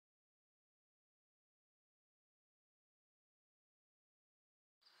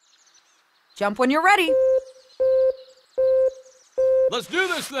Jump when you're ready. Let's do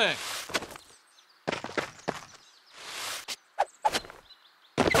this thing!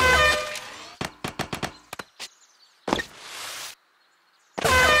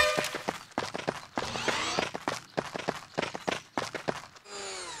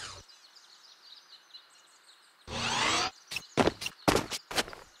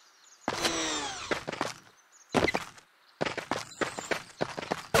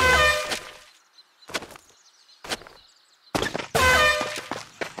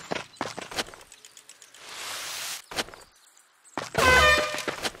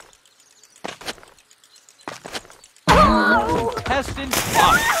 Heston,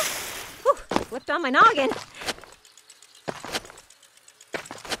 stop. Flipped on my noggin.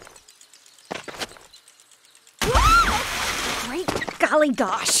 Great golly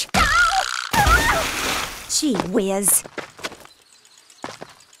gosh. Gee whiz.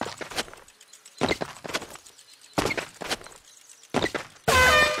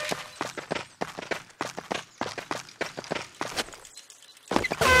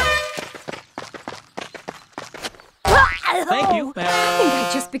 Thank you. I think I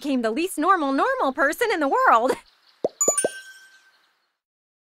just became the least normal person in the world.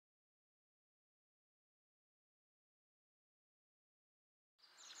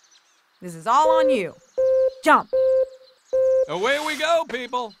 This is all on you. Jump. Away we go,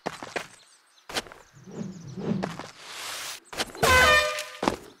 people!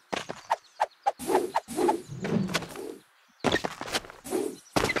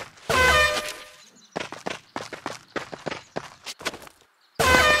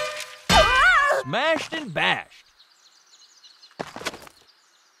 Smashed and bashed.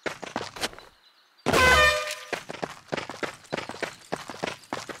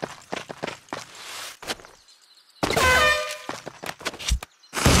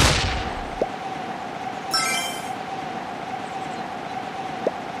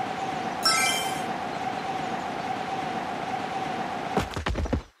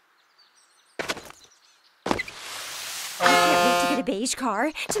 A beige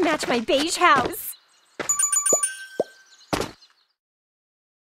car to match my beige house.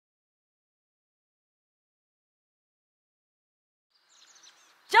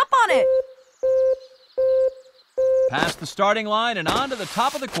 Jump on it. Past the starting line and on to the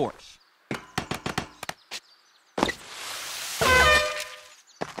top of the course.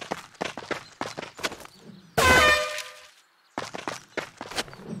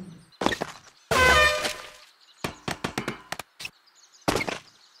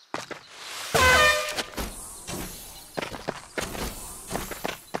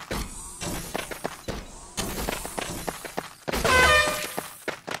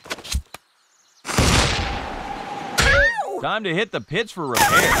 Time to hit the pits for repair.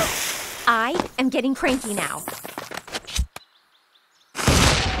 I am getting cranky now.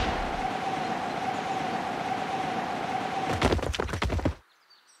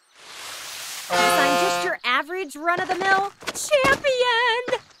 I'm just your average run-of-the-mill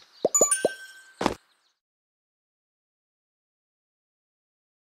champion!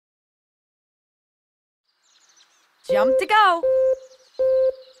 Jump to go.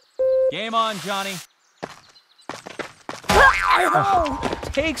 Game on, Johnny. Oh,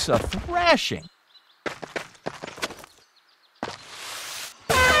 takes a thrashing.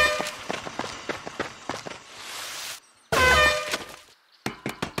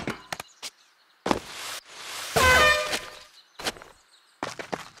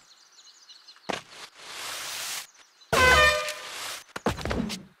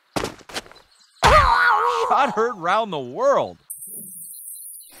 Shot heard round the world.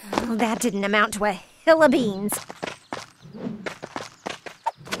 Oh, that didn't amount to a hill of beans.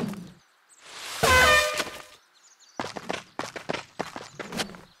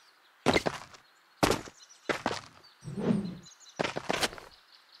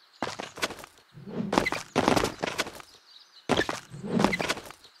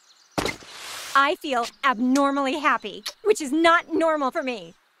 I feel abnormally happy, which is not normal for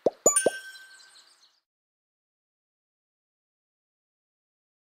me.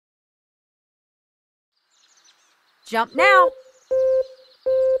 Jump now.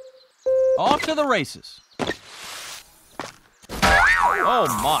 Off to the races.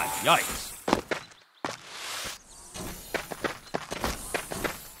 Oh my, yikes.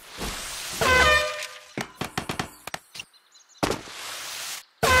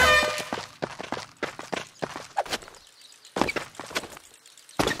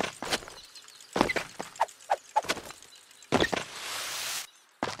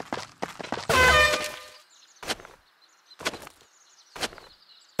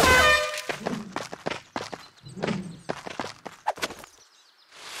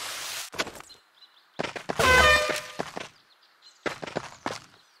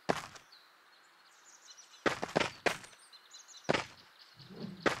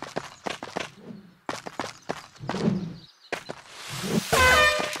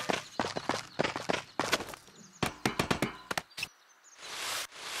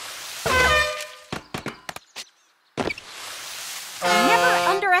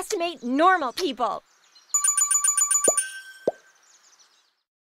 underestimate normal people.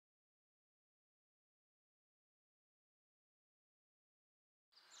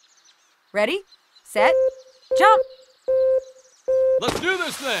 Ready, set, jump! Let's do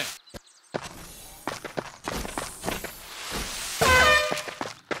this thing.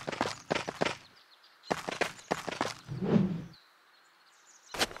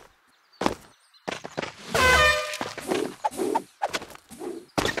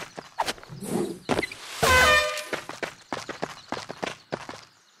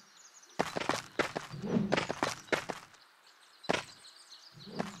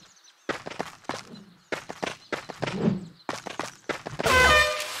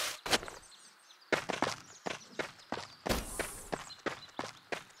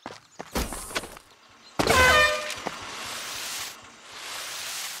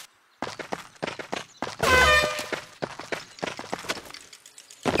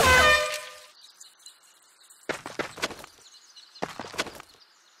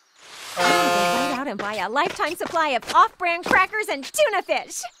 And buy a lifetime supply of off-brand crackers and tuna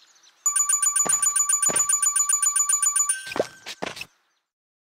fish.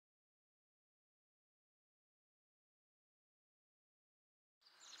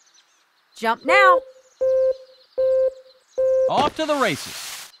 Jump now! Off to the races.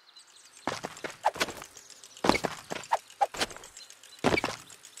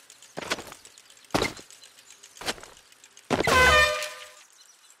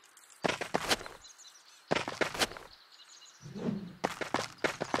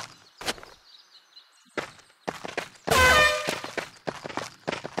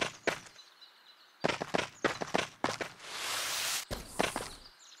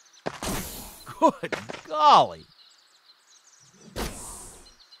 Good golly.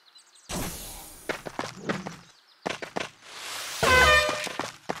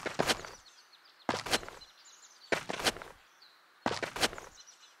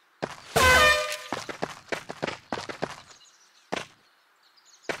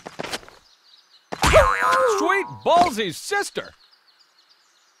 Sweet ballsy sister.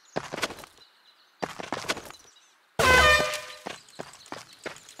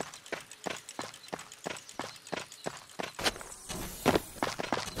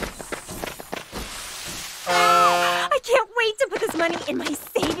 I can't wait to put this money in my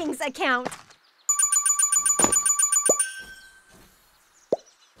savings account.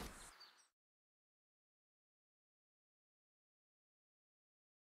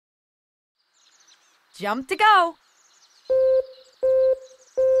 Jump to go!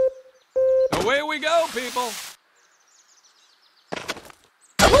 Away we go, people.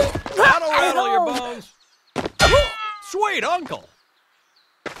 That'll rattle your bones. Sweet uncle.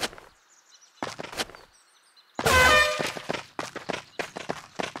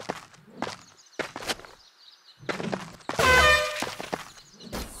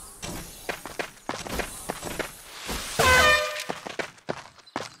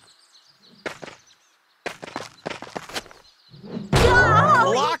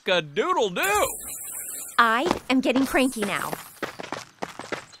 Lock-a-doodle-doo. I am getting cranky now.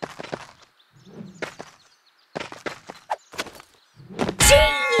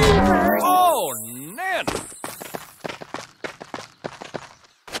 Jeepers! Oh, Nana.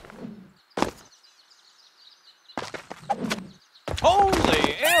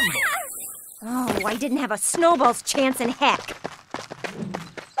 Holy Amber. Oh, I didn't have a snowball's chance in heck.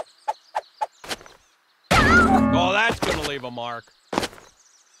 Oh, that's gonna leave a mark.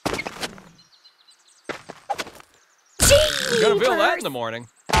 You're gonna feel that in the morning.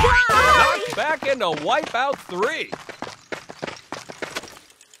 Knocked back into Wipeout 3.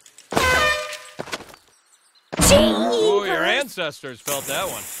 Ooh, your ancestors felt that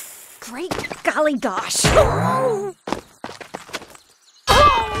one. Great golly gosh. Oh.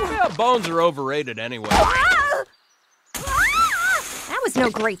 Yeah, bones are overrated anyway. That was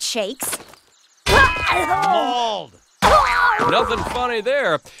no great shakes. Mauled. Nothing funny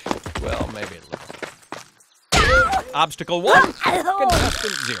there. Well, maybe a little. Obstacle 1,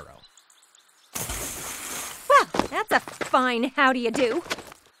 contestant 0. Well, that's a fine how do you do.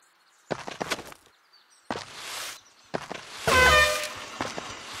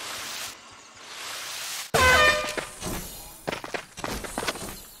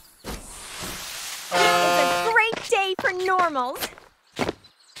 It's a great day for normals.